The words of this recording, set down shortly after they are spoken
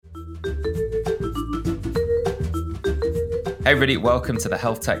Hey everybody, welcome to the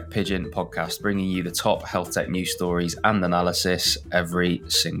Health Tech Pigeon podcast, bringing you the top health tech news stories and analysis every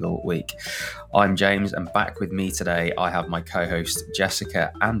single week. I'm James, and back with me today, I have my co-hosts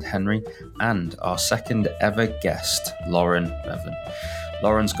Jessica and Henry, and our second ever guest, Lauren Bevan.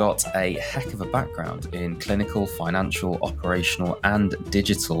 Lauren's got a heck of a background in clinical, financial, operational, and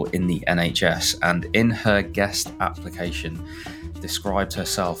digital in the NHS, and in her guest application, described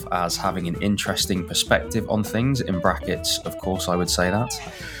herself as having an interesting perspective on things, in brackets, of course I would say that.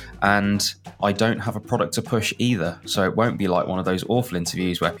 And I don't have a product to push either, so it won't be like one of those awful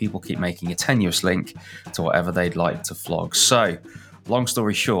interviews where people keep making a tenuous link to whatever they'd like to flog. So, long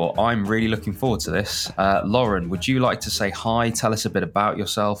story short, I'm really looking forward to this. Lauren, would you like to say hi, tell us a bit about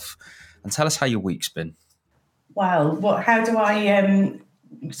yourself, and tell us how your week's been? Wow, how do I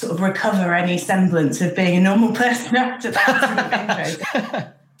sort of recover any semblance of being a normal person after that sort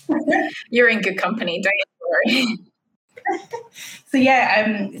of intro? You're in good company, don't you worry. So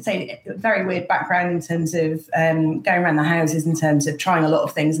it's a very weird background in terms of going around the houses, in terms of trying a lot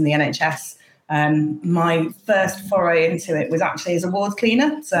of things in the NHS. My first foray into it was actually as a ward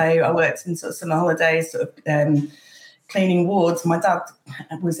cleaner. So I worked in sort of summer holidays, cleaning wards. My dad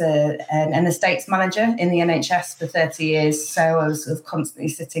was an estates manager in the NHS for 30 years. So I was sort of constantly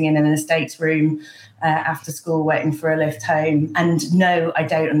sitting in an estates room after school waiting for a lift home. And no, I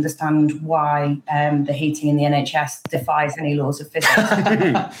don't understand why the heating in the NHS defies any laws of physics.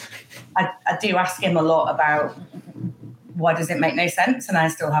 I do ask him a lot about why does it make no sense? And I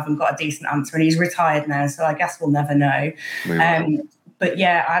still haven't got a decent answer. And he's retired now, so I guess we'll never know. But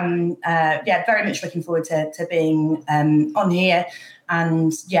yeah, I'm very much looking forward to being on here.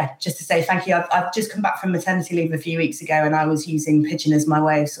 And yeah, just to say thank you. I've just come back from maternity leave a few weeks ago, and I was using Pigeon as my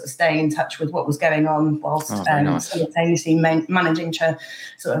way of sort of staying in touch with what was going on whilst simultaneously managing to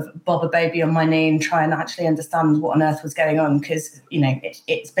sort of bob a baby on my knee and try and actually understand what on earth was going on. Because, you know,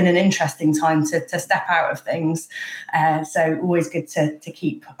 it's been an interesting time to step out of things. So always good to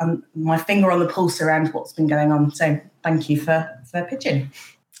keep my finger on the pulse around what's been going on. So thank you for Pigeon.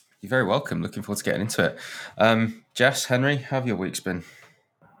 You're very welcome. Looking forward to getting into it. Jess, Henry, how have your weeks been?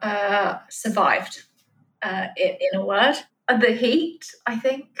 Survived, in a word. The heat, I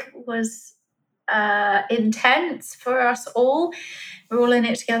think, was intense for us all. We're all in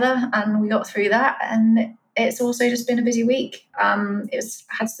it together, and we got through that. And it's also just been a busy week. It's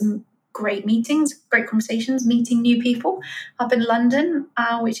had some great meetings, great conversations, meeting new people up in London,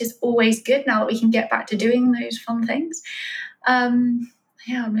 which is always good now that we can get back to doing those fun things.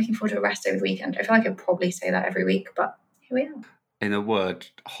 I'm looking forward to a rest over the weekend. I feel like I probably say that every week, but here we are. In a word,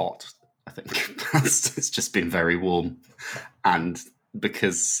 hot, I think. It's just been very warm. And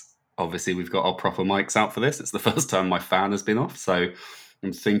because obviously we've got our proper mics out for this, it's the first time my fan has been off. So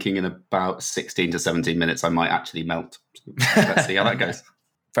I'm thinking in about 16 to 17 minutes, I might actually melt. Let's see how that goes.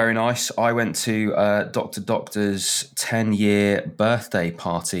 Very nice. I went to Dr. Doctor's 10-year birthday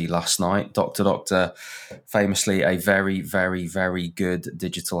party last night. Dr. Doctor, famously a very, very, very good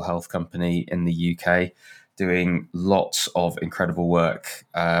digital health company in the UK, doing lots of incredible work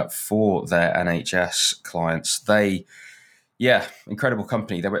for their NHS clients. Incredible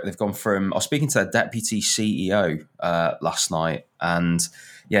company. They've gone from, I was speaking to their deputy CEO last night, and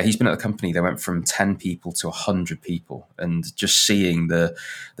he's been at the company. They went from 10 people to 100 people, and just seeing the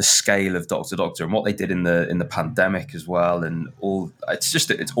scale of Dr. Doctor and what they did in the pandemic as well, and all,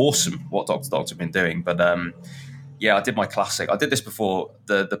 it's awesome what Dr. Doctor have been doing. But I did my classic. I did this before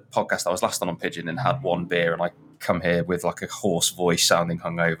the podcast. I was last on Pigeon and had one beer, and I come here with like a hoarse voice, sounding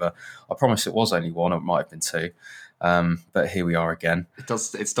hungover. I promise it was only one, or it might have been two. But here we are again.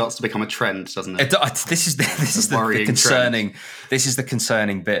 It starts to become a trend, doesn't it? This is the concerning. Trend. This is the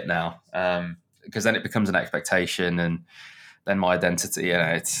concerning bit now, because then it becomes an expectation, and then my identity.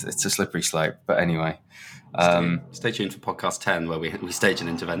 It's a slippery slope. But anyway, stay tuned for podcast 10, where we stage an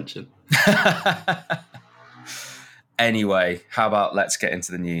intervention. Anyway, how about let's get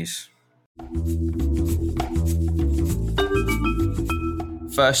into the news.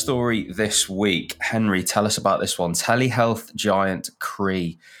 First story this week. Henry, tell us about this one. Telehealth giant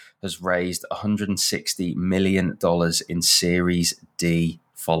Cree has raised $160 million in Series D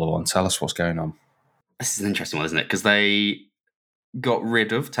follow-on. Tell us what's going on. This is an interesting one, isn't it? Because they got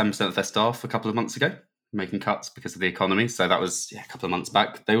rid of 10% of their staff a couple of months ago, making cuts because of the economy. So that was a couple of months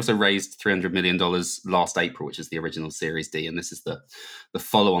back. They also raised $300 million last April, which is the original Series D. And this is the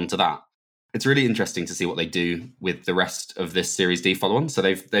follow-on to that. It's really interesting to see what they do with the rest of this Series D follow-on. So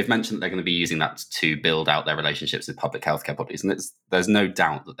they've mentioned that they're going to be using that to build out their relationships with public healthcare bodies. And there's no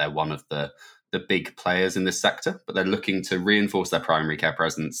doubt that they're one of the big players in this sector, but they're looking to reinforce their primary care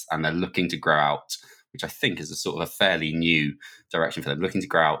presence, and they're looking to grow out which I think is a sort of a fairly new direction for them, looking to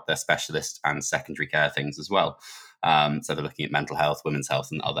grow out their specialist and secondary care things as well. So they're looking at mental health, women's health,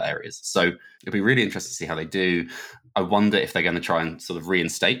 and other areas. So it'll be really interesting to see how they do. I wonder if they're going to try and sort of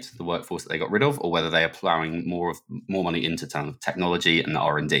reinstate the workforce that they got rid of, or whether they are plowing more money into technology and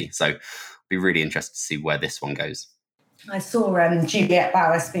R&D. So it'll be really interested to see where this one goes. I saw Juliet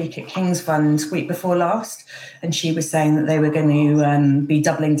Bauer speak at King's Fund week before last, and she was saying that they were going to be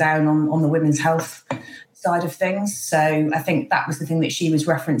doubling down on the women's health side of things. So I think that was the thing that she was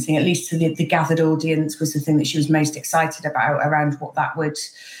referencing, at least to the gathered audience, was the thing that she was most excited about around what that would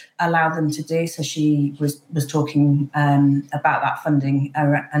allow them to do. So she was talking about that funding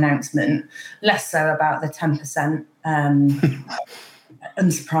announcement, less so about the 10%,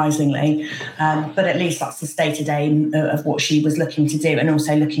 unsurprisingly, but at least that's the stated aim of what she was looking to do, and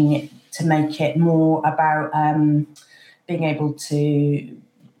also looking to make it more about being able to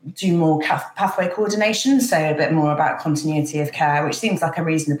do more pathway coordination, so a bit more about continuity of care, which seems like a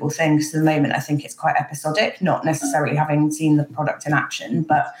reasonable thing, because at the moment I think it's quite episodic, not necessarily having seen the product in action,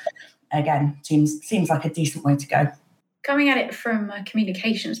 but again, seems like a decent way to go. Coming at it from a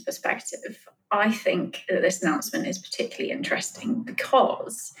communications perspective, I think that this announcement is particularly interesting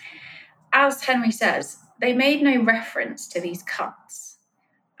because, as Henry says, they made no reference to these cuts.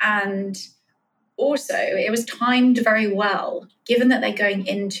 And also, it was timed very well, given that they're going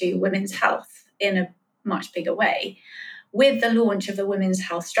into women's health in a much bigger way, with the launch of the Women's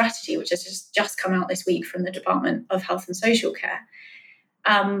Health Strategy, which has just come out this week from the Department of Health and Social Care.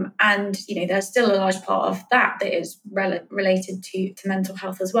 And, there's still a large part of that is related to mental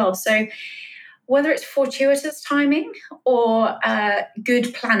health as well. So whether it's fortuitous timing or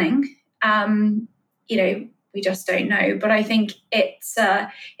good planning, we just don't know. But I think it's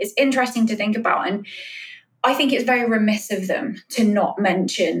interesting to think about. And I think it's very remiss of them to not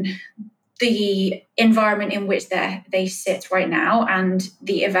mention the environment in which they sit right now and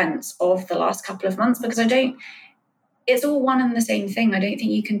the events of the last couple of months, because it's all one and the same thing. I don't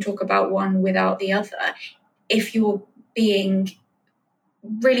think you can talk about one without the other. If you're being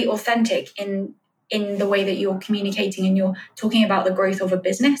really authentic in the way that you're communicating and you're talking about the growth of a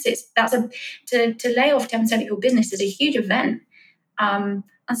business, to lay off 10% of your business is a huge event. And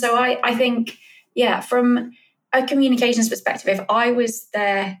so I think, from a communications perspective, if I was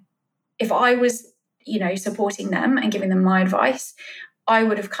supporting them and giving them my advice, I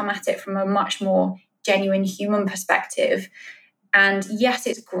would have come at it from a much more genuine human perspective. And yes,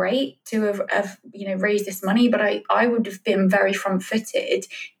 it's great to have raised this money, but I would have been very front-footed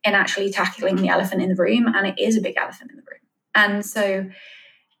in actually tackling the elephant in the room, and it is a big elephant in the room. And so,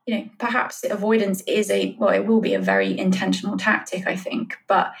 perhaps avoidance it will be a very intentional tactic, I think,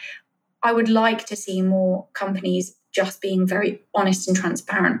 but I would like to see more companies just being very honest and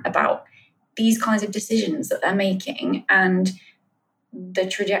transparent about these kinds of decisions that they're making and the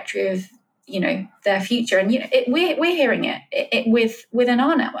trajectory of their future. And we're hearing it within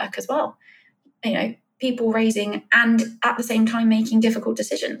our network as well. People raising and at the same time making difficult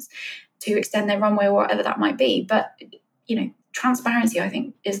decisions to extend their runway or whatever that might be. But transparency, I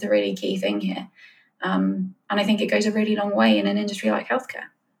think, is the really key thing here. And I think it goes a really long way in an industry like healthcare.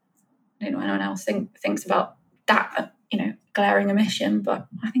 I don't know anyone else thinks about that, glaring omission, but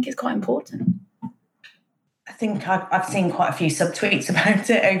I think it's quite important. I think I've seen quite a few subtweets about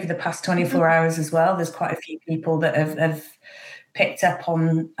it over the past 24 hours as well. There's quite a few people that have picked up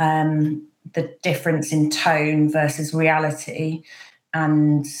on the difference in tone versus reality.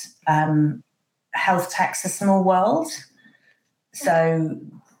 And health tech's a small world. So,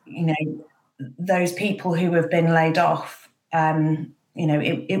 those people who have been laid off,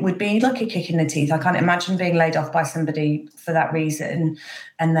 it would be like a kick in the teeth. I can't imagine being laid off by somebody for that reason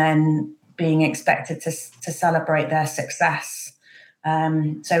and then being expected to celebrate their success.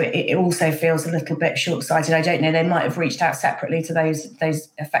 So it also feels a little bit short-sighted. I don't know, they might have reached out separately to those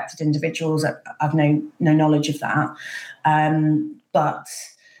affected individuals. I've no knowledge of that. But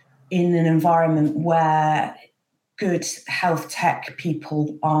in an environment where good health tech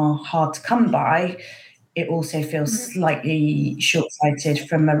people are hard to come by, it also feels slightly short-sighted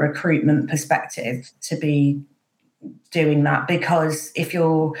from a recruitment perspective to be doing that, because if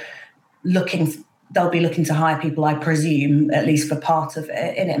you're they'll be looking to hire people, I presume, at least for part of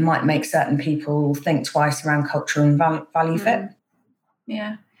it, and it might make certain people think twice around culture and value fit.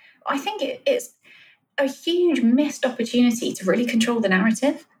 Yeah, I think it's a huge missed opportunity to really control the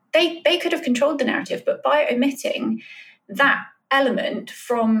narrative. They could have controlled the narrative, but by omitting that element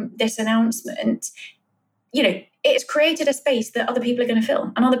from this announcement, it's created a space that other people are going to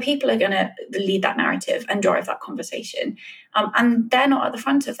fill, and other people are going to lead that narrative and drive that conversation. And they're not at the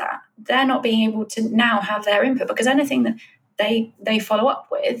front of that. They're not being able to now have their input, because anything that they follow up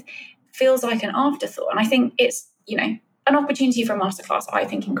with feels like an afterthought. And I think it's, an opportunity for a masterclass, I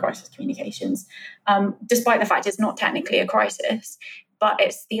think, in crisis communications, despite the fact it's not technically a crisis, but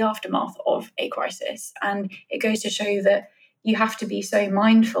it's the aftermath of a crisis. And it goes to show that you have to be so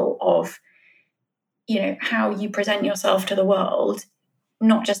mindful of, how you present yourself to the world,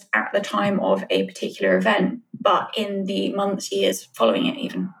 not just at the time of a particular event, but in the months, years following it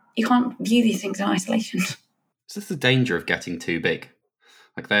even. You can't view these things in isolation. Is this the danger of getting too big?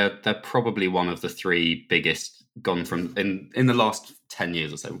 Like they're probably one of the three biggest, gone from, in the last 10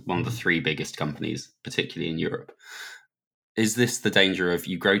 years or so, one of the three biggest companies, particularly in Europe. Is this the danger of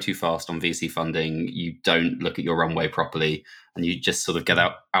you grow too fast on VC funding, you don't look at your runway properly, and you just sort of get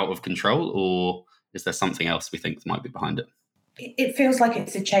out of control? Or is there something else we think might be behind it? It feels like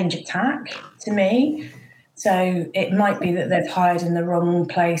it's a change of tack to me. So it might be that they've hired in the wrong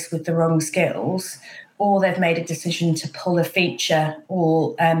place with the wrong skills, or they've made a decision to pull a feature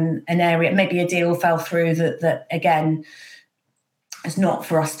or an area, maybe a deal fell through that again, is not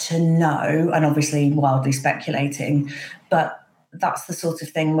for us to know, and obviously wildly speculating, but that's the sort of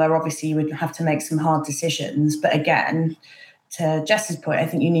thing where obviously you would have to make some hard decisions. But again, to Jess's point, I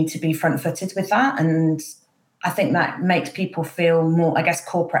think you need to be front-footed with that. And I think that makes people feel more, I guess,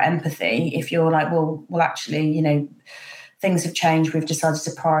 corporate empathy. If you're like, well, actually, things have changed, we've decided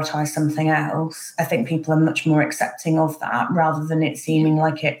to prioritise something else. I think people are much more accepting of that, rather than it seeming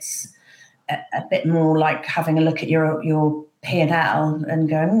like it's a bit more like having a look at your P&L and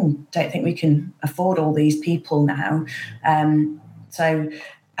going, don't think we can afford all these people now. So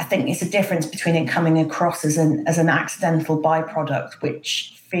I think it's a difference between it coming across as an accidental byproduct,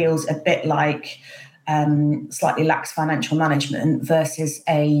 which feels a bit like slightly lax financial management, versus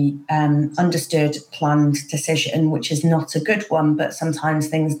a understood, planned decision, which is not a good one, but sometimes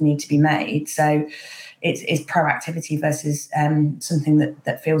things need to be made. So it's proactivity versus something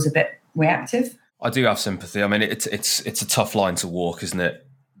that feels a bit reactive. I do have sympathy. I mean, it's a tough line to walk, isn't it?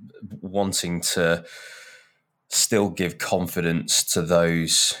 Wanting to still give confidence to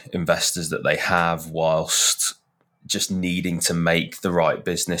those investors that they have, whilst just needing to make the right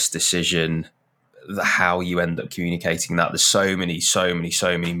business decision. How you end up communicating that, there's so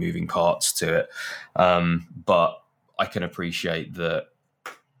many moving parts to it. But I can appreciate that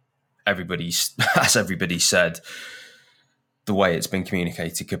as everybody said, the way it's been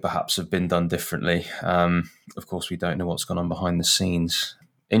communicated could perhaps have been done differently. Of course, we don't know what's gone on behind the scenes.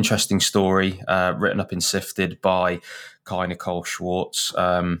 Interesting story, written up in Sifted by Kai Nicole Schwartz.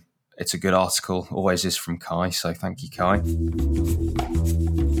 It's a good article, always is, from Kai, so thank you, Kai.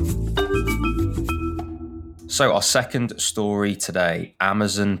 So our second story today,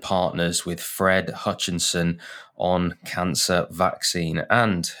 Amazon partners with Fred Hutchinson on cancer vaccine.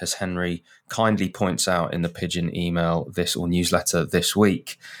 And as Henry kindly points out in the Pigeon email newsletter this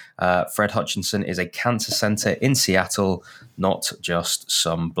week, Fred Hutchinson is a cancer centre in Seattle, not just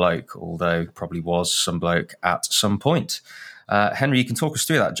some bloke, although probably was some bloke at some point. Henry, you can talk us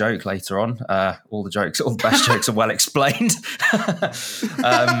through that joke later on. All the best jokes are well explained.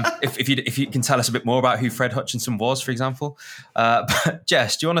 If you can tell us a bit more about who Fred Hutchinson was, for example. But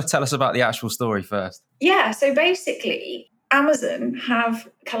Jess, do you want to tell us about the actual story first? Yeah, so basically, Amazon have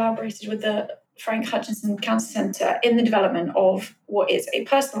collaborated with the Frank Hutchinson Cancer Centre in the development of what is a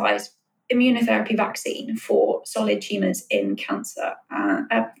personalised immunotherapy vaccine for solid tumours in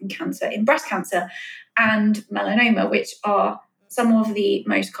in breast cancer and melanoma, which are some of the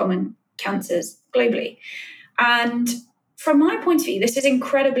most common cancers globally. And from my point of view, this is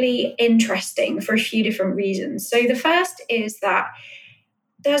incredibly interesting for a few different reasons. So the first is that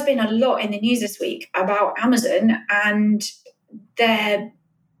there's been a lot in the news this week about Amazon and their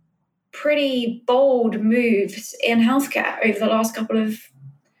pretty bold moves in healthcare over the last couple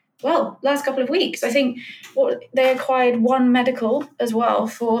of weeks. I think they acquired One Medical as well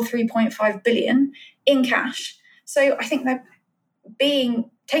for $3.5 billion in cash. So I think they're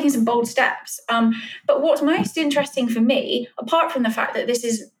taking some bold steps. But what's most interesting for me, apart from the fact that this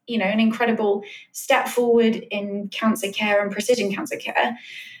is, an incredible step forward in cancer care and precision cancer care,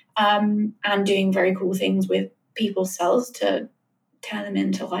 and doing very cool things with people's cells to turn them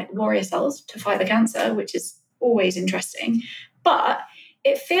into like warrior cells to fight the cancer, which is always interesting. But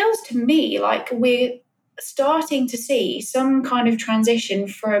it feels to me like we're starting to see some kind of transition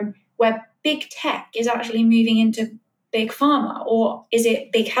from where big tech is actually moving into big pharma, or is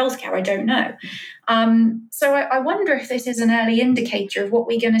it big healthcare? I don't know. So I wonder if this is an early indicator of what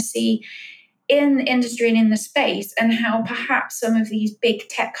we're going to see in the industry and in the space, and how perhaps some of these big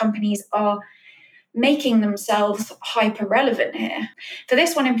tech companies are making themselves hyper relevant here. For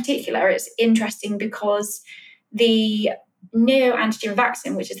this one in particular, it's interesting because the neoantigen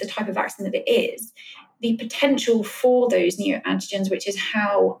vaccine, which is the type of vaccine that it is, the potential for those neoantigens, which is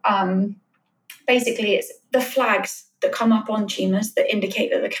how basically it's the flags that come up on tumours that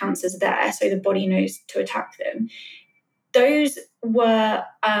indicate that the cancer's there, so the body knows to attack them. Those were,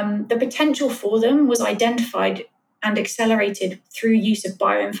 the potential for them was identified and accelerated through use of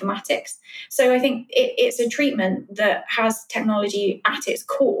bioinformatics. So I think it's a treatment that has technology at its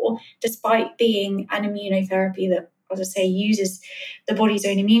core, despite being an immunotherapy that, as I say, uses the body's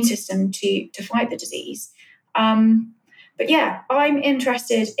own immune system to fight the disease. But yeah, I'm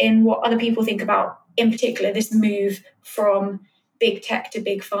interested in what other people think about, in particular, this move from big tech to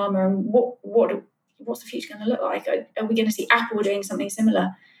big pharma, and what's the future going to look like? Are we going to see Apple doing something similar?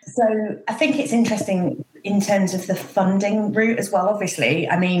 So I think it's interesting in terms of the funding route as well, obviously.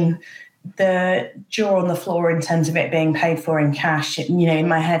 I mean, the jaw on the floor in terms of it being paid for in cash, in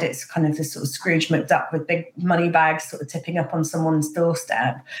my head, it's kind of this sort of Scrooge McDuck with big money bags sort of tipping up on someone's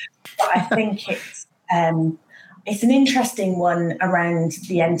doorstep. But I think it's an interesting one around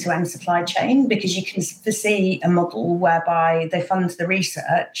the end-to-end supply chain, because you can foresee a model whereby they fund the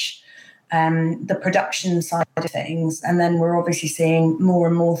research, the production side of things, and then we're obviously seeing more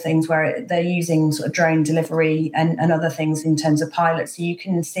and more things where they're using sort of drone delivery and other things in terms of pilots. So you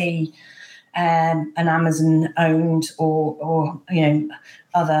can see an Amazon-owned or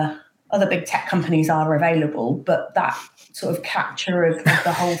other big tech companies are available, but that sort of capture of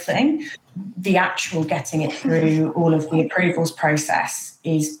the whole thing, the actual getting it through all of the approvals process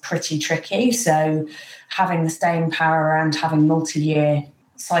is pretty tricky. So having the staying power and having multi-year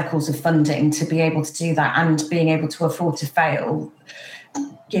cycles of funding to be able to do that, and being able to afford to fail,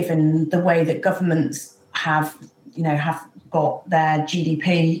 given the way that governments have got their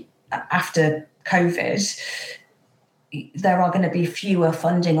GDP after COVID, there are going to be fewer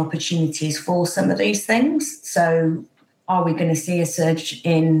funding opportunities for some of these things. So are we going to see a surge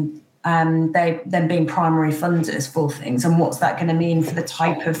in them being primary funders for things, and what's that going to mean for the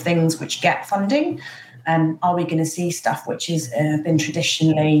type of things which get funding? Are we going to see stuff which is been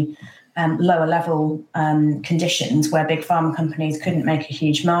traditionally lower level conditions where big pharma companies couldn't make a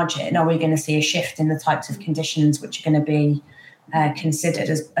huge margin? Are we going to see a shift in the types of conditions which are going to be considered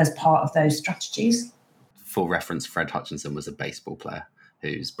as part of those strategies? For reference, Fred Hutchinson was a baseball player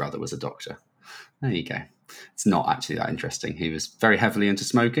whose brother was a doctor. There you go. It's not actually that interesting. He was very heavily into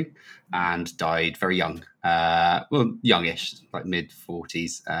smoking and died very young. Youngish, like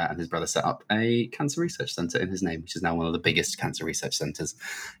mid-40s. And his brother set up a cancer research centre in his name, which is now one of the biggest cancer research centres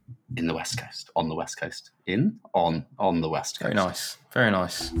in the West Coast. On the West Coast. On the West Coast. Very nice. Very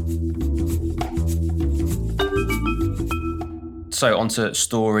nice. So on to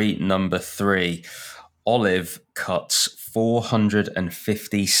story number 3. Olive cuts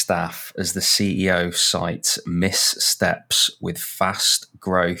 450 staff as the CEO cites missteps with fast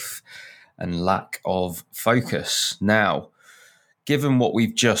growth and lack of focus. Now, given what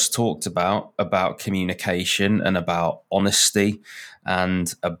we've just talked about communication and about honesty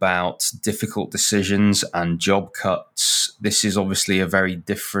and about difficult decisions and job cuts, this is obviously a very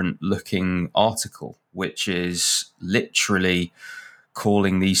different looking article, which is literally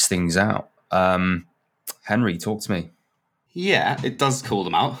calling these things out. Henry, talk to me. Yeah, it does call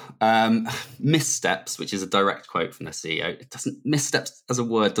them out. Missteps, which is a direct quote from the CEO. Missteps as a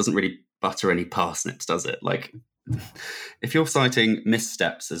word doesn't really butter any parsnips, does it? Like, if you're citing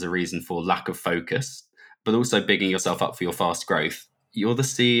missteps as a reason for lack of focus, but also bigging yourself up for your fast growth, you're the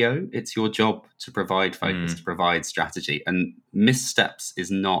CEO. It's your job to provide focus, to provide strategy. And missteps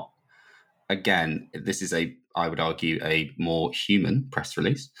is not, again, this is I would argue, a more human press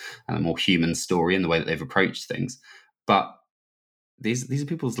release and a more human story in the way that they've approached things. But these are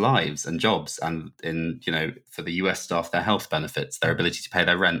people's lives and jobs, and for the US staff, their health benefits, their ability to pay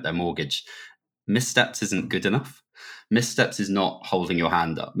their rent, their mortgage. Missteps isn't good enough. Missteps is not holding your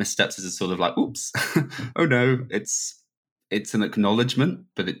hand up. Missteps is a sort of like, oops, oh no, it's an acknowledgement,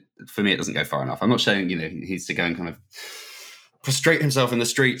 but for me, it doesn't go far enough. I'm not saying, he needs to go and kind of prostrate himself in the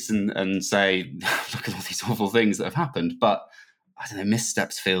streets and say, look at all these awful things that have happened. But I don't know,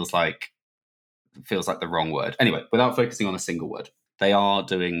 missteps feels like the wrong word. Anyway, without focusing on a single word, they are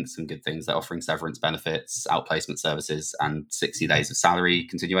doing some good things. They're offering severance benefits, outplacement services, and 60 days of salary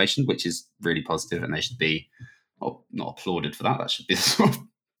continuation, which is really positive, and they should be not applauded for that. That should be sort of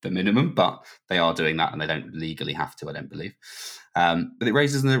the minimum, but they are doing that, and they don't legally have to, I don't believe. But it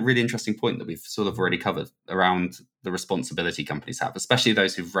raises a really interesting point that we've sort of already covered around the responsibility companies have, especially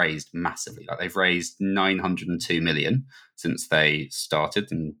those who've raised massively. Like they've raised 902 million since they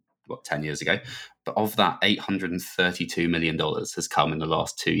started in 10 years ago. But of that, $832 million has come in the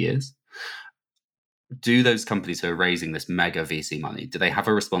last 2 years. Do those companies who are raising this mega VC money, do they have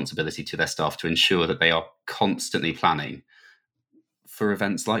a responsibility to their staff to ensure that they are constantly planning for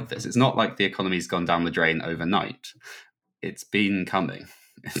events like this? It's not like the economy's gone down the drain overnight. It's been coming.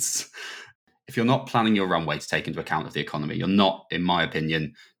 If you're not planning your runway to take into account of the economy, you're not, in my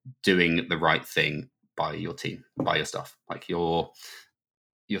opinion, doing the right thing by your team, by your staff. Like you're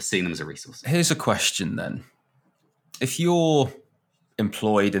seeing them as a resource. Here's a question then. If you're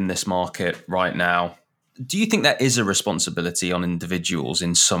employed in this market right now, do you think there is a responsibility on individuals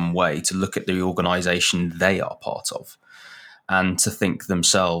in some way to look at the organisation they are part of and to think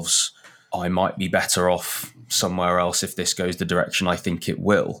themselves, I might be better off somewhere else if this goes the direction I think it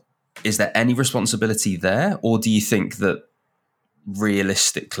will? Is there any responsibility there? Or do you think that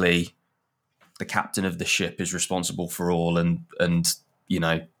realistically the captain of the ship is responsible for all and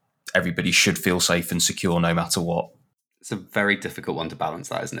everybody should feel safe and secure no matter what? It's a very difficult one to balance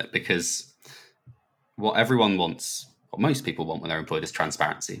that, isn't it? Because what everyone wants, what most people want when they're employed, is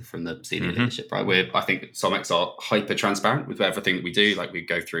transparency from the senior leadership, right? I think Somex are hyper transparent with everything that we do. Like we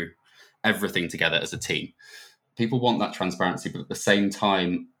go through everything together as a team. People want that transparency, but at the same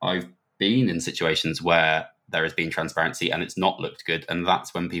time, I've been in situations where there has been transparency and it's not looked good. And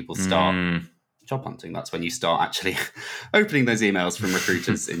that's when people start job hunting. That's when you start actually opening those emails from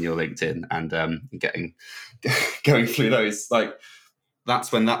recruiters in your LinkedIn and going through those. Like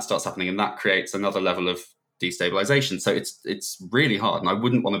that's when that starts happening, and that creates another level of destabilization. So it's really hard, and I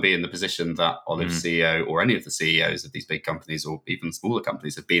wouldn't want to be in the position that Olive's CEO or any of the CEOs of these big companies or even smaller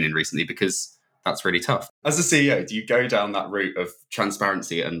companies have been in recently, because that's really tough. As a CEO, do you go down that route of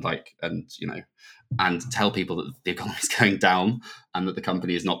transparency and tell people that the economy is going down and that the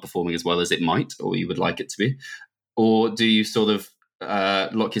company is not performing as well as it might or you would like it to be? Or do you sort of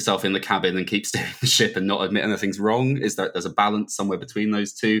lock yourself in the cabin and keep steering the ship and not admit anything's wrong? There's a balance somewhere between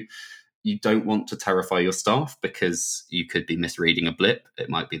those two? You don't want to terrify your staff because you could be misreading a blip.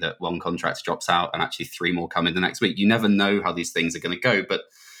 It might be that one contract drops out and actually 3 more come in the next week. You never know how these things are going to go, but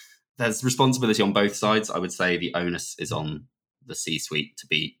there's responsibility on both sides. I would say the onus is on the C-suite to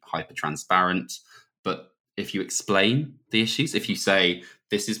be hyper transparent. But if you explain the issues, if you say,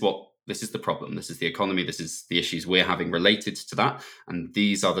 this is the problem, this is the economy, this is the issues we're having related to that, and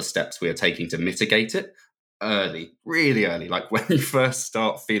these are the steps we are taking to mitigate it early, really early, like when you first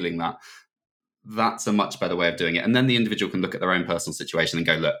start feeling that, that's a much better way of doing it. And then the individual can look at their own personal situation and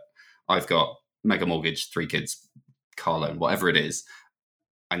go, look, I've got mega mortgage, 3 kids, car loan, whatever it is.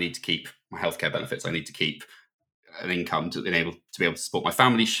 I need to keep my healthcare benefits. I need to keep an income to be able to support my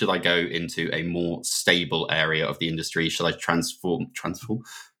family. Should I go into a more stable area of the industry? Should I transform?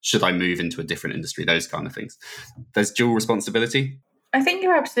 Should I move into a different industry? Those kind of things. There's dual responsibility. I think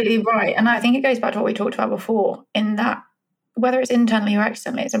you're absolutely right. And I think it goes back to what we talked about before, in that whether it's internally or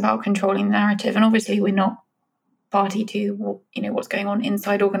externally, it's about controlling the narrative. And obviously we're not party to what's going on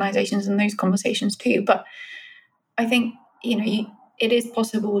inside organizations and those conversations too. But I think, it is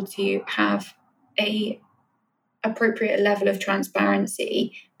possible to have a appropriate level of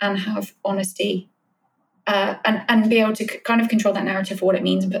transparency and have honesty and be able to kind of control that narrative for what it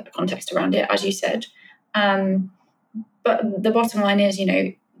means and put the context around it, as you said. But the bottom line is,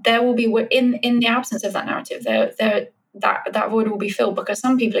 there will be, in the absence of that narrative, that void will be filled because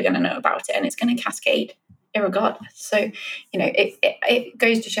some people are going to know about it and it's going to cascade irregardless. So, it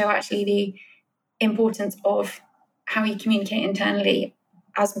goes to show actually the importance of how you communicate internally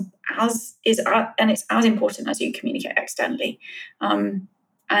and it's as important as you communicate externally. And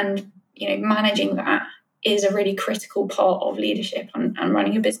managing that is a really critical part of leadership and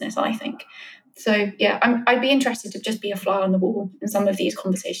running a business, I think. So, yeah, I'd be interested to just be a fly on the wall in some of these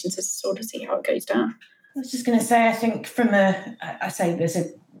conversations to sort of see how it goes down. I was just going to say, I think as a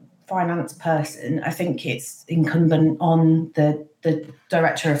finance person, I think it's incumbent on the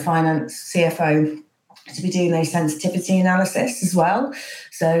director of finance, CFO, to be doing those sensitivity analysis as well.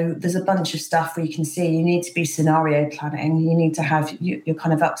 So there's a bunch of stuff where you can see you need to be scenario planning, you need to have your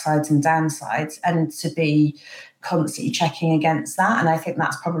kind of upsides and downsides, and to be constantly checking against that. And I think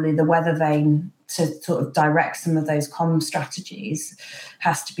that's probably the weather vane to sort of direct some of those comm strategies,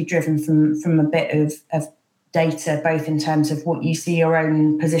 has to be driven from a bit of data, both in terms of what you see your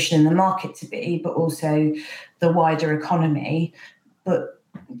own position in the market to be, but also the wider economy. But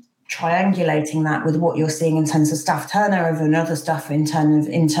triangulating that with what you're seeing in terms of staff turnover and other stuff in terms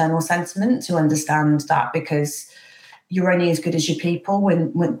of internal sentiment to understand that, because you're only as good as your people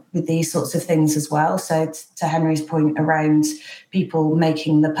with these sorts of things as well. So to Henry's point around people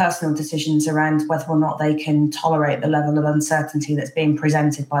making the personal decisions around whether or not they can tolerate the level of uncertainty that's being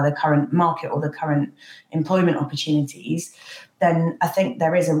presented by the current market or the current employment opportunities, then I think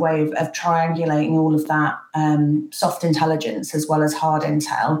there is a way of triangulating all of that soft intelligence as well as hard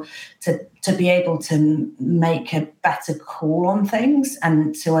intel to be able to make a better call on things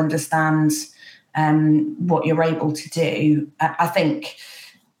and to understand what you're able to do. I think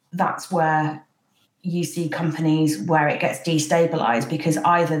that's where you see companies where it gets destabilized because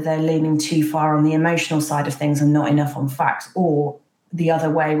either they're leaning too far on the emotional side of things and not enough on facts, or the other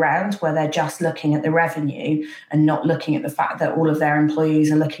way around, where they're just looking at the revenue and not looking at the fact that all of their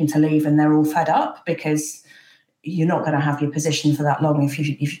employees are looking to leave and they're all fed up, because you're not going to have your position for that long if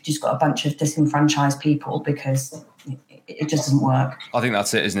you've just got a bunch of disenfranchised people, because it just doesn't work. I think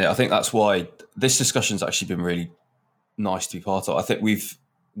that's it, isn't it? I think that's why this discussion's actually been really nice to be part of. I think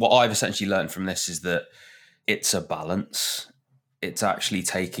what I've essentially learned from this is that it's a balance. It's actually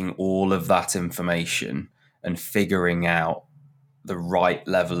taking all of that information and figuring out the right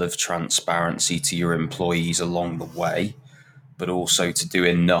level of transparency to your employees along the way, but also to do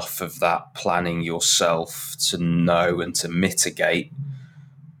enough of that planning yourself to know and to mitigate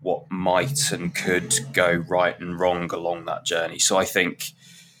what might and could go right and wrong along that journey. So I think,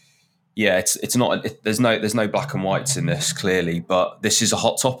 yeah, it's not, there's no black and whites in this, clearly, but this is a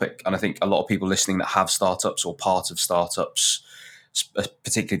hot topic. And I think a lot of people listening that have startups or part of startups,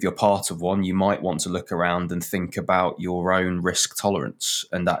 particularly if you're part of one, you might want to look around and think about your own risk tolerance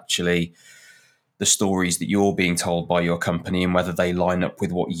and actually the stories that you're being told by your company and whether they line up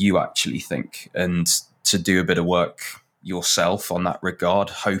with what you actually think, and to do a bit of work yourself on that regard,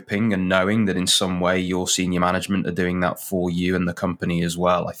 hoping and knowing that in some way your senior management are doing that for you and the company as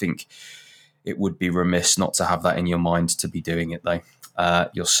well. I think it would be remiss not to have that in your mind to be doing it though,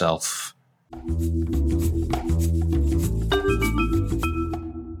 yourself.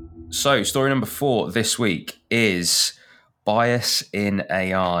 So story number 4 this week is bias in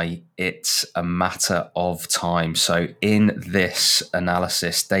AI. It's a matter of time. So in this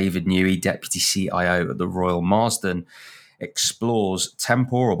analysis, David Newey, Deputy CIO at the Royal Marsden, explores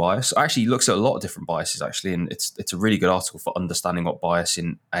temporal bias. Actually, he looks at a lot of different biases, actually, and it's a really good article for understanding what bias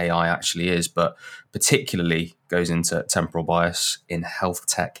in AI actually is, but particularly goes into temporal bias in health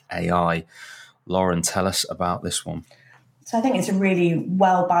tech AI. Lauren, tell us about this one. So I think it's a really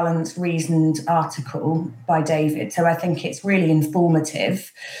well-balanced, reasoned article by David. So I think it's really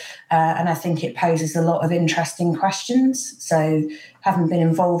informative, and I think it poses a lot of interesting questions. So having been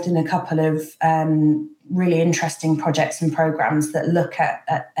involved in a couple of really interesting projects and programs that look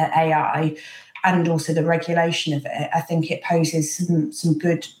at AI and also the regulation of it, I think it poses some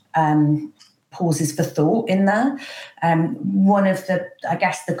good pauses for thought in there. One of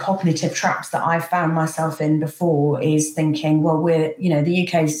the cognitive traps that I've found myself in before is thinking, well, the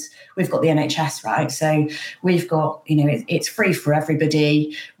UK's, we've got the NHS, right? So we've got, it's free for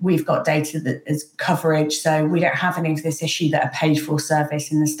everybody. We've got data that is coverage. So we don't have any of this issue that a paid for service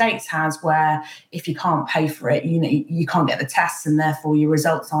in the States has, where if you can't pay for it, you can't get the tests and therefore your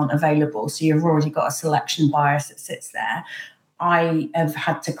results aren't available. So you've already got a selection bias that sits there. I have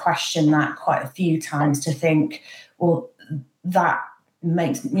had to question that quite a few times to think, well, that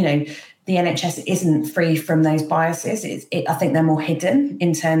makes, the NHS isn't free from those biases. I think they're more hidden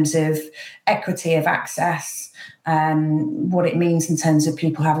in terms of equity of access, what it means in terms of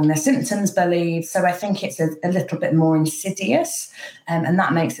people having their symptoms believed. So I think it's a little bit more insidious, and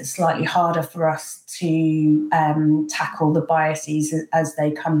that makes it slightly harder for us to tackle the biases as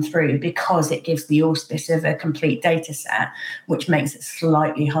they come through, because it gives the auspice of a complete data set, which makes it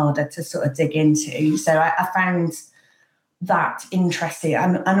slightly harder to sort of dig into. So I found that interesting,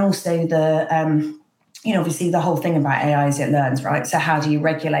 and also the obviously the whole thing about AI is it learns, right? So how do you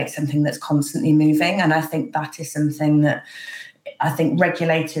regulate something that's constantly moving? And I think that is something that I think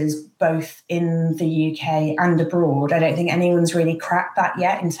regulators both in the UK and abroad, I don't think anyone's really cracked that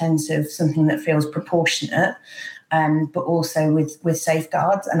yet in terms of something that feels proportionate, but also with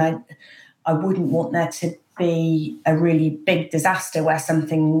safeguards. And I wouldn't want there to be a really big disaster where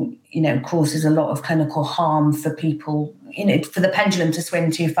something, causes a lot of clinical harm for people, for the pendulum to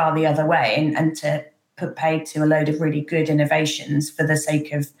swing too far the other way and to put paid to a load of really good innovations for the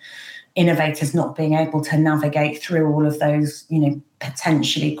sake of innovators not being able to navigate through all of those,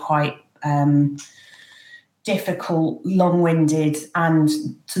 potentially quite difficult, long-winded, and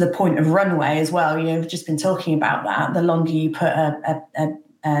to the point of runway as well. We've just been talking about that. The longer you put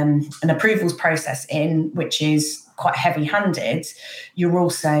an approvals process in, which is quite heavy-handed, you're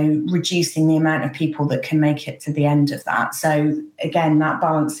also reducing the amount of people that can make it to the end of that. So again, that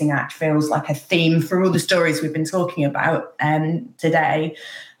balancing act feels like a theme for all the stories we've been talking about today.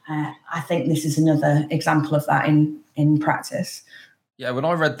 I think this is another example of that in practice. Yeah, when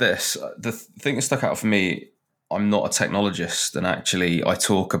I read this, the thing that stuck out for me, I'm not a technologist, and actually I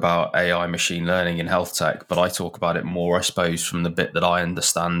talk about AI machine learning in health tech, but I talk about it more, I suppose, from the bit that I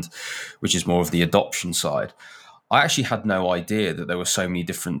understand, which is more of the adoption side. I actually had no idea that there were so many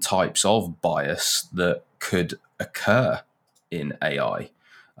different types of bias that could occur in AI.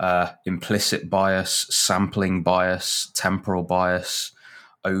 Implicit bias, sampling bias, temporal bias,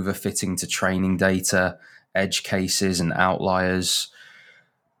 overfitting to training data, edge cases and outliers.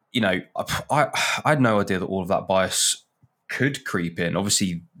 I had no idea that all of that bias could creep in.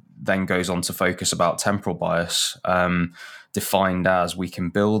 Obviously, then goes on to focus about temporal bias, defined as we can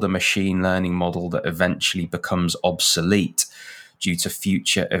build a machine learning model that eventually becomes obsolete due to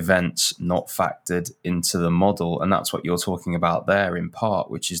future events not factored into the model. And that's what you're talking about there in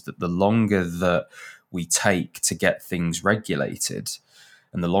part, which is that the longer that we take to get things regulated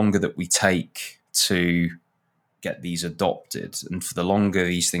and the longer that we take to get these adopted, and for the longer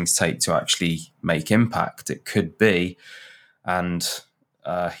these things take to actually make impact, it could be, and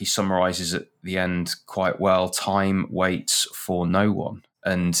he summarizes at the end quite well, time waits for no one.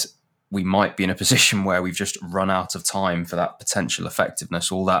 And we might be in a position where we've just run out of time for that potential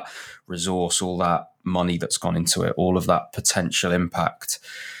effectiveness, all that resource, all that money that's gone into it, all of that potential impact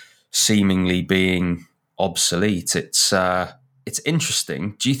seemingly being obsolete. It's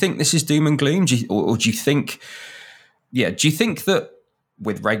interesting. Do you think this is doom and gloom? Do you think that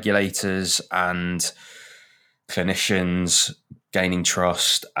with regulators and clinicians gaining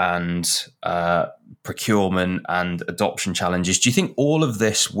trust and procurement and adoption challenges, do you think all of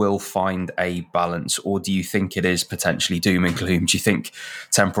this will find a balance, or do you think it is potentially doom and gloom? Do you think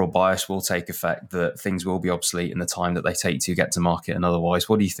temporal bias will take effect, that things will be obsolete in the time that they take to get to market and otherwise?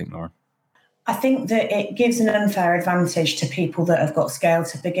 What do you think, Lauren? I think that it gives an unfair advantage to people that have got scale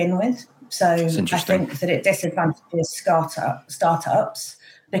to begin with. So I think that it disadvantages startups,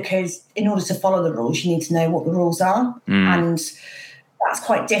 because in order to follow the rules, you need to know what the rules are. And that's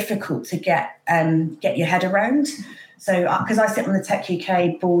quite difficult to get your head around. So because I sit on the Tech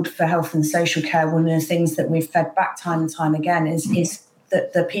UK board for health and social care, one of the things that we've fed back time and time again is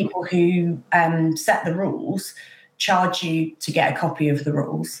that the people who set the rules charge you to get a copy of the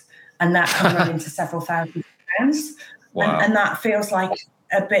rules. And that can run into several £1,000s. Wow. And that feels like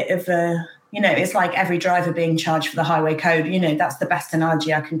a bit of a, it's like every driver being charged for the highway code. That's the best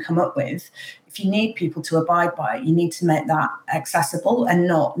analogy I can come up with. If you need people to abide by it, you need to make that accessible and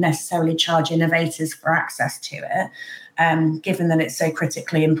not necessarily charge innovators for access to it, given that it's so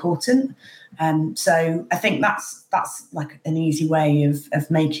critically important. So I think that's like an easy way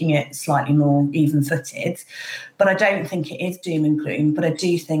of making it slightly more even-footed. But I don't think it is doom and gloom. But I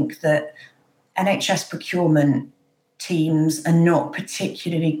do think that NHS procurement teams are not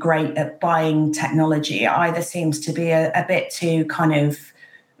particularly great at buying technology. It either seems to be a bit too kind of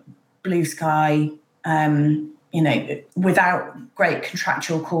blue sky, without great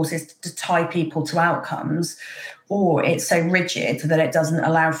contractual clauses to tie people to outcomes, or it's so rigid that it doesn't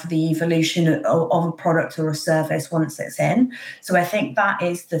allow for the evolution of a product or a service once it's in. So I think that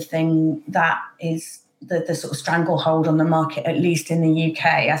is the thing that is the sort of stranglehold on the market, at least in the UK.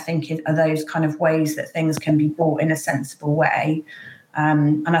 I think are those kind of ways that things can be bought in a sensible way.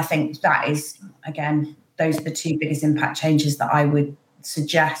 And I think that is, again, those are the two biggest impact changes that I would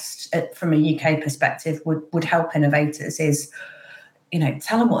suggest from a UK perspective would help innovators is,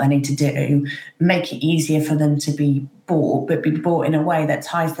 tell them what they need to do, make it easier for them to be bought, but be bought in a way that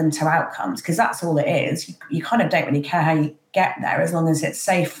ties them to outcomes, because that's all it is. You kind of don't really care how you get there as long as it's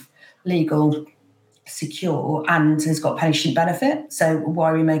safe, legal, secure, and has got patient benefit. So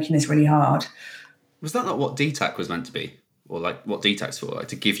why are we making this really hard? Was that not what DTAC was meant to be? Or like what DTAC's for? Like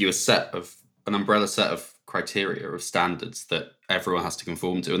to give you an umbrella set of criteria of standards that everyone has to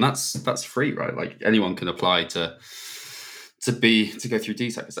conform to, and that's free, right? Like anyone can apply to go through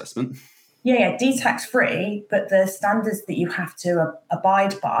DTAC assessment. Yeah, DTAC's free, but the standards that you have to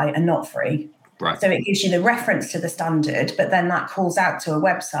abide by are not free. Right. So it gives you the reference to the standard, but then that calls out to a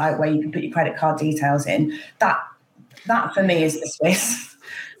website where you can put your credit card details in. That for me is the Swiss.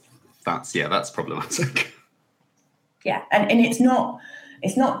 That's problematic. Yeah, and it's not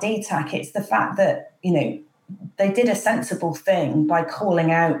DTAC. It's the fact that they did a sensible thing by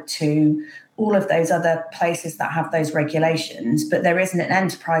calling out to all of those other places that have those regulations, but there isn't an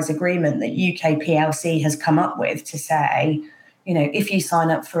enterprise agreement that UK PLC has come up with to say, if you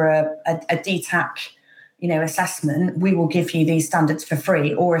sign up for a DTAC, assessment, we will give you these standards for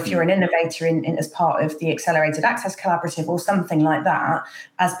free. Or if you're an innovator in as part of the Accelerated Access Collaborative or something like that,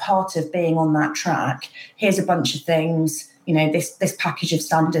 as part of being on that track, here's a bunch of things. This package of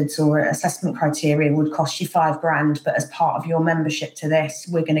standards or assessment criteria would cost you $5,000, but as part of your membership to this,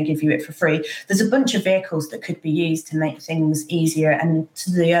 we're going to give you it for free. There's a bunch of vehicles that could be used to make things easier, and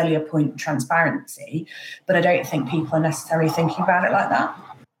to the earlier point, transparency. But I don't think people are necessarily thinking about it like that.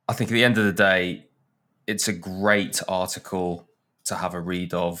 I think at the end of the day, it's a great article to have a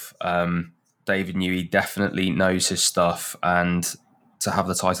read of. David Newey definitely knows his stuff, and to have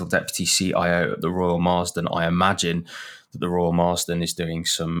the title Deputy CIO at the Royal Marsden, I imagine that the Royal Marsden is doing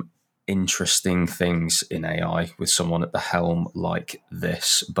some interesting things in AI with someone at the helm like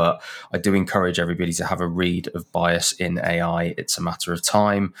this. But I do encourage everybody to have a read of Bias in AI. It's a Matter of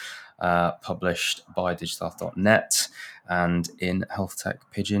Time, published by digitalhealth.net and in Health Tech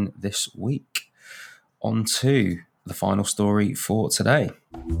Pigeon this week. On to the final story for today.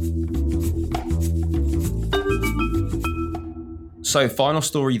 So, final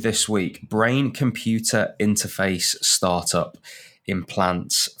story this week, brain-computer interface startup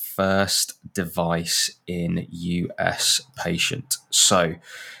implants first device in US patient. So,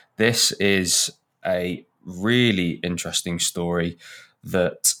 this is a really interesting story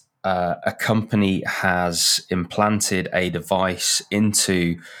that a company has implanted a device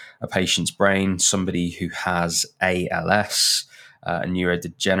into a patient's brain, somebody who has ALS, a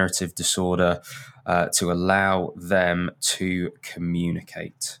neurodegenerative disorder, to allow them to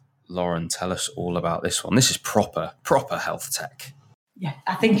communicate. Lauren, tell us all about this one. This is proper health tech. Yeah,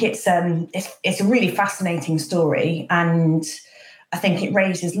 I think it's a really fascinating story, and I think it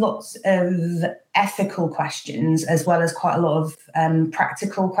raises lots of ethical questions as well as quite a lot of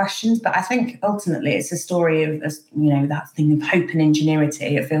practical questions. But I think ultimately it's a story of, that thing of hope and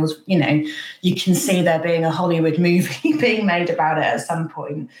ingenuity. It feels, you can see there being a Hollywood movie being made about it at some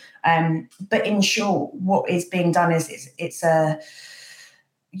point. But in short, what is being done is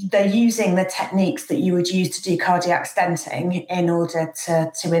they're using the techniques that you would use to do cardiac stenting in order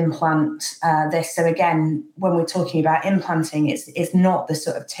to implant this. So again, when we're talking about implanting, it's not the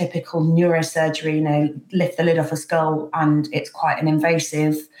sort of typical neurosurgery, lift the lid off a skull, and it's quite an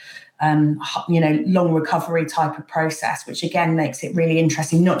invasive, long recovery type of process, which again makes it really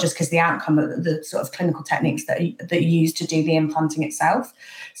interesting, not just because the outcome of the sort of clinical techniques that you use to do the implanting itself.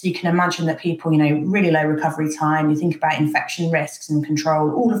 So you can imagine that people, really low recovery time, you think about infection risks and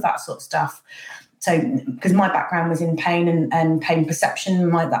control, all of that sort of stuff. So, because my background was in pain and pain perception,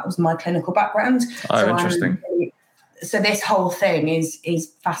 that was my clinical background. Oh, so interesting. So this whole thing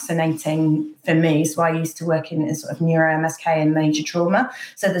is fascinating for me. So I used to work in sort of neuro MSK and major trauma.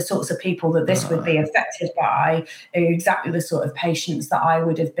 So the sorts of people that this would be affected by are exactly the sort of patients that I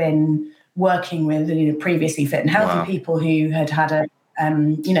would have been working with, previously fit and healthy people who had had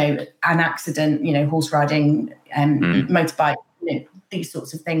an accident, horse riding, motorbike, these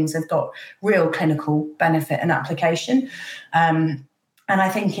sorts of things have got real clinical benefit and application. And I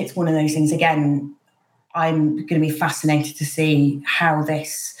think it's one of those things, again, I'm going to be fascinated to see how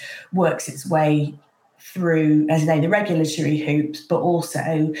this works its way through, as I say, the regulatory hoops, but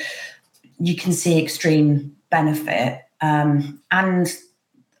also you can see extreme benefit. And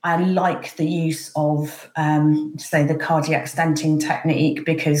I like the use of, say, the cardiac stenting technique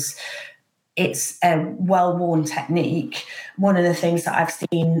because it's a well-worn technique. One of the things that I've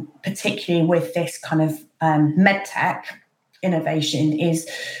seen, particularly with this kind of med tech innovation, is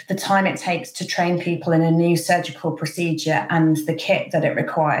the time it takes to train people in a new surgical procedure, and the kit that it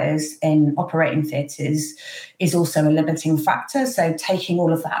requires in operating theatres is also a limiting factor. So taking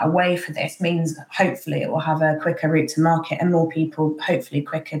all of that away for this means hopefully it will have a quicker route to market and more people hopefully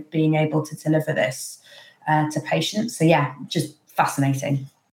quicker being able to deliver this to patients. So yeah, just fascinating.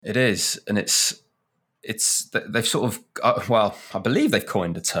 It is, and it's they've sort of I believe they've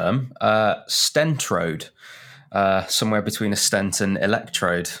coined a term, stentrode. Somewhere between a stent and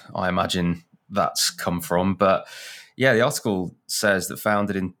electrode, I imagine that's come from. But yeah, the article says that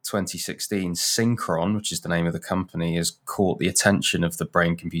founded in 2016, Synchron, which is the name of the company, has caught the attention of the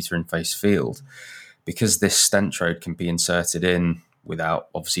brain-computer interface field because this stentrode can be inserted in without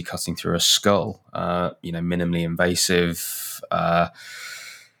obviously cutting through a skull, minimally invasive,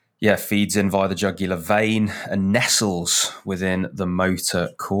 feeds in via the jugular vein and nestles within the motor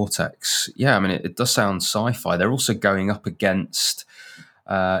cortex. Yeah, I mean, it does sound sci-fi. They're also going up against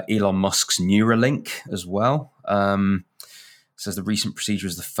Elon Musk's Neuralink as well. Says the recent procedure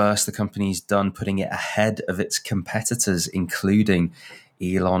is the first the company's done, putting it ahead of its competitors, including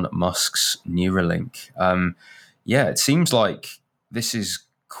Elon Musk's Neuralink. It seems like this is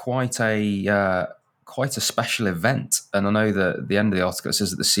quite a quite a special event. And I know that at the end of the article it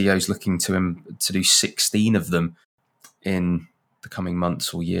says that the CEO is looking to do 16 of them in the coming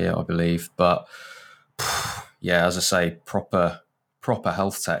months or year, I believe. But yeah, as I say, proper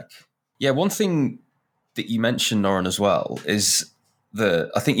health tech. Yeah, one thing that you mentioned, Lauren, as well, is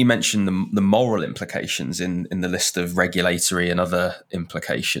I think you mentioned the moral implications in the list of regulatory and other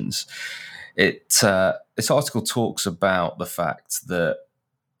implications. This article talks about the fact that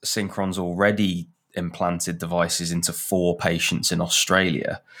Synchron's already implanted devices into 4 patients in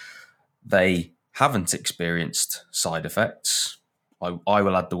Australia. They haven't experienced side effects. I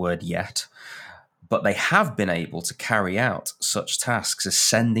will add the word yet. But they have been able to carry out such tasks as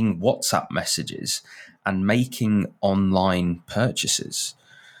sending WhatsApp messages and making online purchases.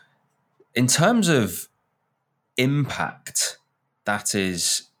 In terms of impact, that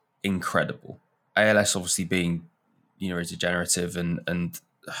is incredible. ALS obviously being neurodegenerative and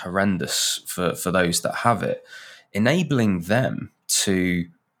horrendous for those that have it, enabling them to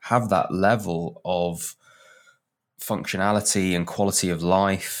have that level of functionality and quality of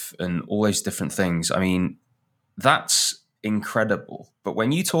life and all those different things. I mean, that's incredible. But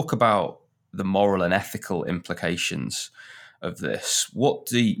when you talk about the moral and ethical implications of this, what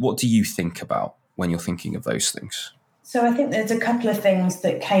do you think about when you're thinking of those things? So I think there's a couple of things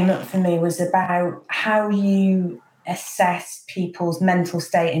that came up for me was about how you assess people's mental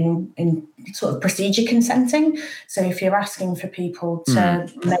state in sort of procedure consenting. So if you're asking for people to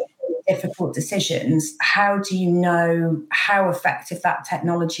make difficult decisions, how do you know how effective that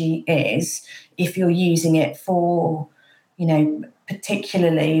technology is if you're using it for,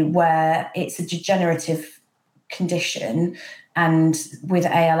 particularly where it's a degenerative condition, and with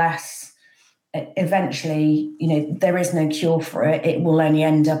ALS, eventually, there is no cure for it. It will only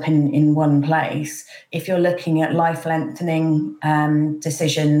end up in one place. If you're looking at life-lengthening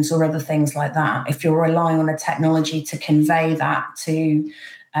decisions or other things like that, if you're relying on a technology to convey that to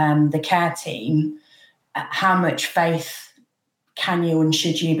the care team, how much faith can you and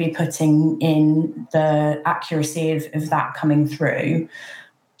should you be putting in the accuracy of that coming through?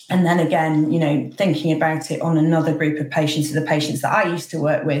 And then again, thinking about it on another group of patients, the patients that I used to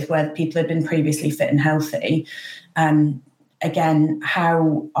work with, where people had been previously fit and healthy. Again,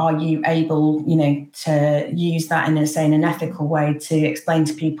 how are you able, to use that in an ethical way to explain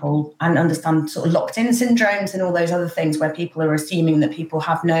to people and understand sort of locked-in syndromes and all those other things where people are assuming that people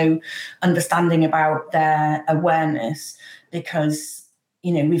have no understanding about their awareness, because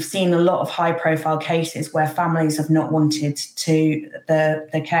we've seen a lot of high-profile cases where families have not wanted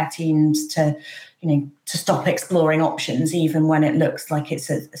the care teams to stop exploring options, even when it looks like it's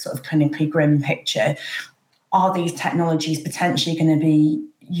a sort of clinically grim picture. Are these technologies potentially going to be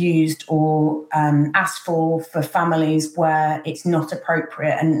used or asked for families where it's not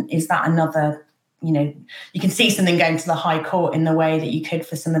appropriate? And is that another, you can see something going to the High Court in the way that you could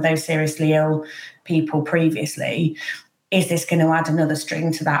for some of those seriously ill people previously. Is this going to add another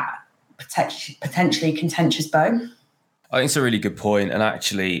string to that potentially contentious bow? I think it's a really good point. And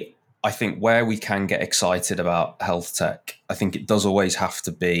actually, I think where we can get excited about health tech, I think it does always have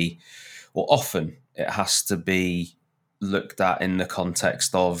to be, or often it has to be looked at in the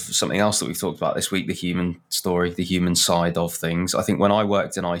context of something else that we've talked about this week, the human story, the human side of things. I think when I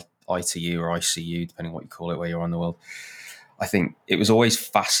worked in ITU or ICU, depending on what you call it, where you are in the world, I think it was always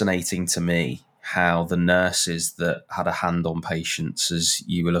fascinating to me how the nurses that had a hand on patients, as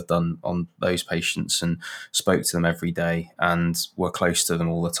you will have done on those patients and spoke to them every day and were close to them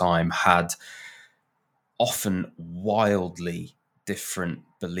all the time, had often wildly different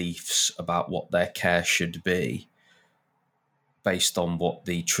beliefs about what their care should be based on what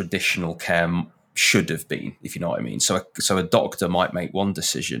the traditional care should have been, if you know what I mean. So a doctor might make one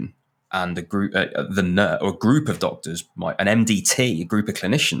decision, and a group, or a group of doctors an MDT, a group of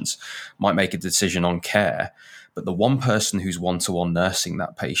clinicians, might make a decision on care. But the one person who's one-to-one nursing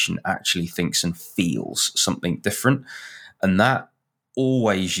that patient actually thinks and feels something different. And that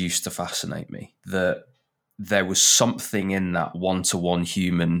always used to fascinate me, that there was something in that one-to-one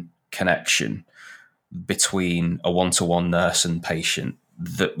human connection between a one-to-one nurse and patient.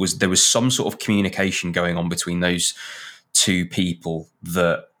 There was some sort of communication going on between those two people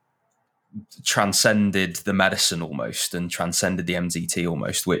that transcended the medicine almost and transcended the MDT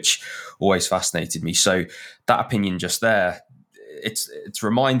almost, which always fascinated me. So that opinion just there, it's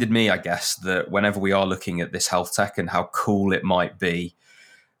reminded me, I guess, that whenever we are looking at this health tech and how cool it might be,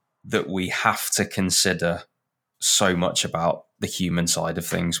 that we have to consider so much about the human side of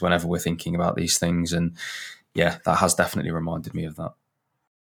things whenever we're thinking about these things. And yeah, that has definitely reminded me of that.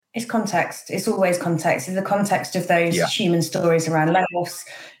 It's context. It's always context. It's the context of those human stories around layoffs.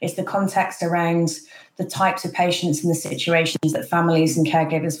 It's the context around the types of patients and the situations that families and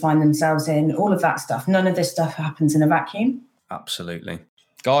caregivers find themselves in, all of that stuff. None of this stuff happens in a vacuum. Absolutely.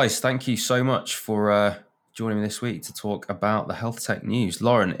 Guys, thank you so much for joining me this week to talk about the health tech news.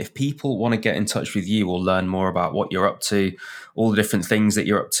 Lauren, if people want to get in touch with you or learn more about what you're up to, all the different things that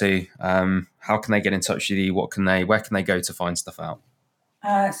you're up to, how can they get in touch with you? Where can they go to find stuff out?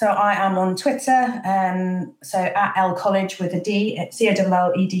 So I am on Twitter, so at L College with a D,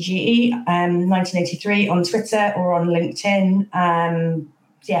 COLLEDGE, 1983 on Twitter or on LinkedIn.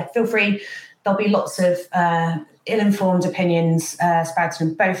 Feel free. There'll be lots of ill-informed opinions spouted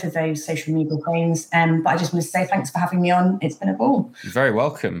on both of those social media things. But I just want to say thanks for having me on. It's been a ball. You're very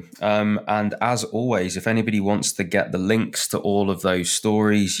welcome. And as always, if anybody wants to get the links to all of those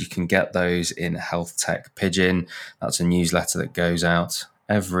stories, you can get those in Health Tech Pigeon. That's a newsletter that goes out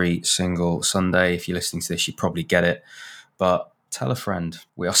every single Sunday. If you're listening to this, you probably get it. But tell a friend.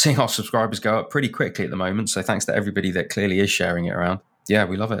 We are seeing our subscribers go up pretty quickly at the moment. So thanks to everybody that clearly is sharing it around. Yeah,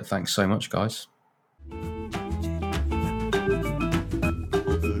 we love it. Thanks so much, guys.